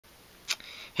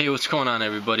Hey, what's going on,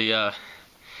 everybody?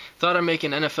 Thought I'd make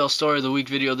an NFL Story of the Week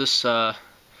video this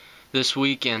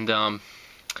week, and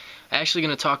actually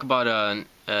going to talk about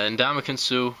Ndamukong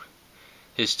Suh,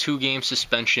 his 2-game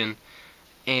suspension,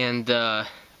 and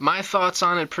my thoughts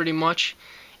on it pretty much,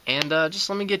 and just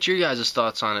let me get your guys'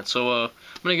 thoughts on it. So I'm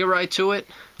going to get right to it.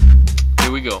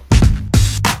 Here we go.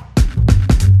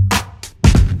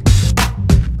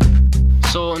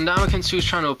 So Ndamukong Suh is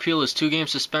trying to appeal his 2-game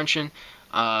suspension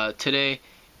today.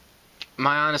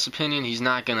 My honest opinion, he's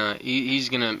gonna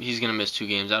miss 2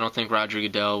 games. I don't think Roger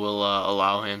Goodell will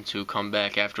allow him to come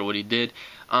back after what he did.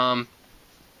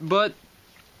 But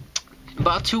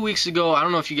about 2 weeks ago, I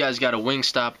don't know if you guys got a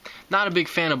Wingstop. Not a big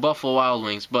fan of Buffalo Wild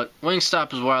Wings, but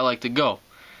Wingstop is where I like to go.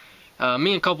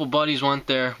 Me and a couple buddies went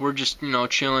there. We're just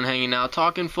chilling, hanging out,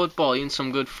 talking football, eating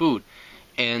some good food,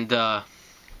 and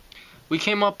we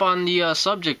came up on the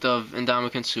subject of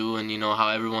Ndamukong Suh and how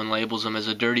everyone labels him as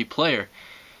a dirty player.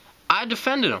 I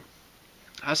defended him.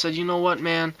 I said, you know what,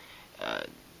 man?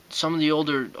 Some of the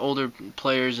older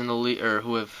players in the league, or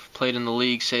who have played in the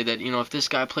league, say that if this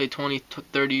guy played 20,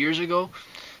 30 years ago,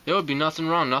 there would be nothing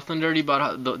wrong, nothing dirty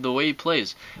about the way he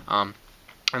plays. And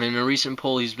in a recent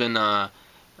poll, he's been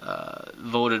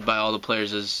voted by all the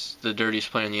players as the dirtiest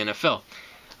player in the NFL.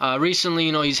 Recently,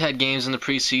 he's had games in the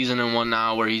preseason and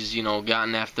whatnot where he's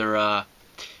gotten after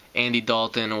Andy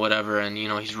Dalton or whatever, and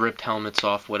he's ripped helmets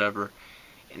off, whatever.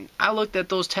 And I looked at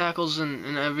those tackles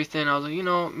and everything. I was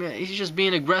like, man, he's just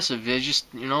being aggressive. He's just,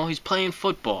 he's playing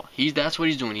football. That's what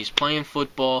he's doing. He's playing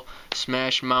football.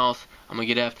 Smash mouth. I'm gonna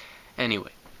get after.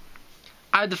 Anyway,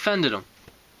 I defended him.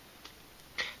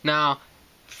 Now,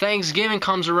 Thanksgiving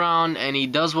comes around and he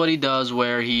does what he does,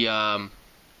 where he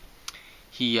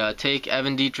take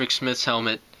Evan Dietrich Smith's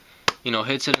helmet,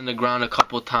 hits it in the ground a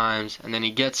couple times, and then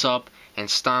he gets up and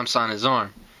stomps on his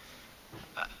arm.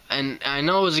 And I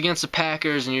know it was against the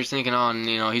Packers, and you're thinking,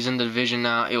 oh, he's in the division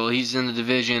now. Well, he's in the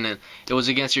division, and it was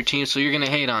against your team, so you're going to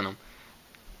hate on him.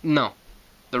 No.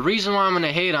 The reason why I'm going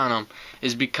to hate on him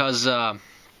is because the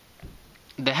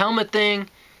helmet thing,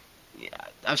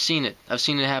 I've seen it. I've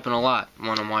seen it happen a lot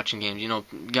when I'm watching games.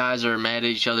 Guys are mad at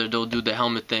each other. They'll do the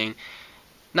helmet thing.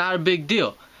 Not a big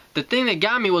deal. The thing that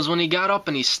got me was when he got up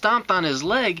and he stomped on his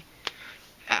leg.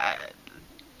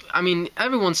 I mean,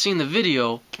 everyone's seen the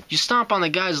video. You stomp on the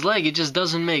guy's leg, it just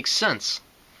doesn't make sense.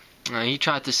 He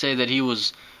tried to say that he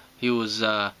was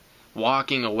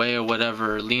walking away or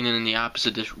whatever, leaning in the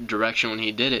opposite direction when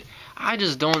he did it. I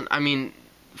just don't. I mean,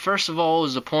 first of all, what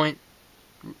was the point?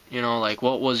 Like,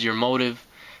 what was your motive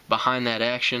behind that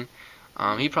action?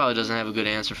 He probably doesn't have a good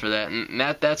answer for that, and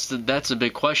that's the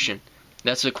big question.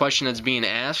 That's the question that's being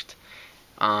asked.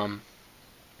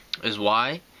 Is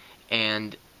why,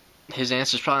 and his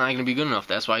answer is probably not going to be good enough.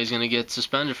 That's why he's going to get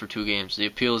suspended for 2 games. The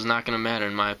appeal is not going to matter,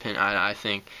 in my opinion, I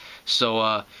think.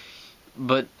 So,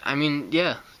 but, I mean,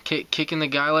 yeah, kicking the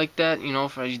guy like that,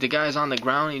 if the guy's on the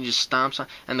ground, he just stomps on.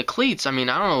 And the cleats, I mean,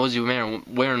 I don't know, was he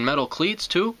wearing metal cleats,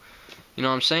 too? You know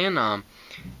what I'm saying?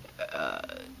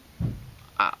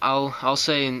 I'll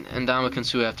say Ndamukong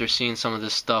Suh, after seeing some of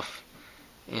this stuff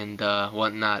and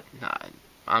whatnot,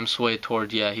 I'm swayed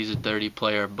toward, yeah, he's a dirty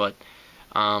player, but,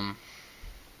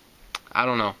 I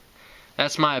don't know.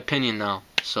 That's my opinion now.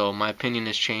 So my opinion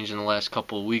has changed in the last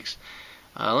couple of weeks.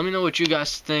 Let me know what you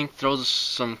guys think. Throw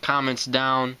some comments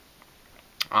down.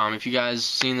 If you guys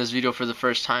seen this video for the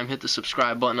first time, hit the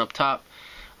subscribe button up top.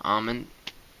 And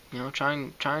try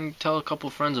and tell a couple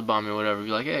friends about me or whatever. Be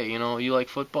like, hey, you like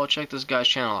football? Check this guy's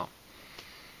channel out.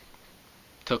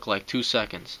 Took like 2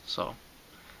 seconds. So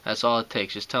that's all it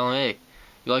takes. Just tell him, hey,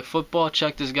 you like football?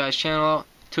 Check this guy's channel out.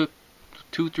 Took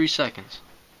 2-3 seconds.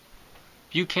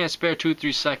 You can't spare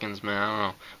 2-3 seconds, man. I don't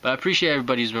know. But I appreciate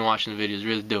everybody who's been watching the videos.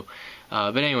 Really do.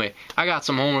 But anyway, I got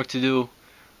some homework to do.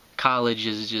 College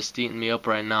is just eating me up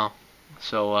right now.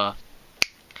 So,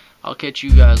 I'll catch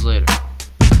you guys later.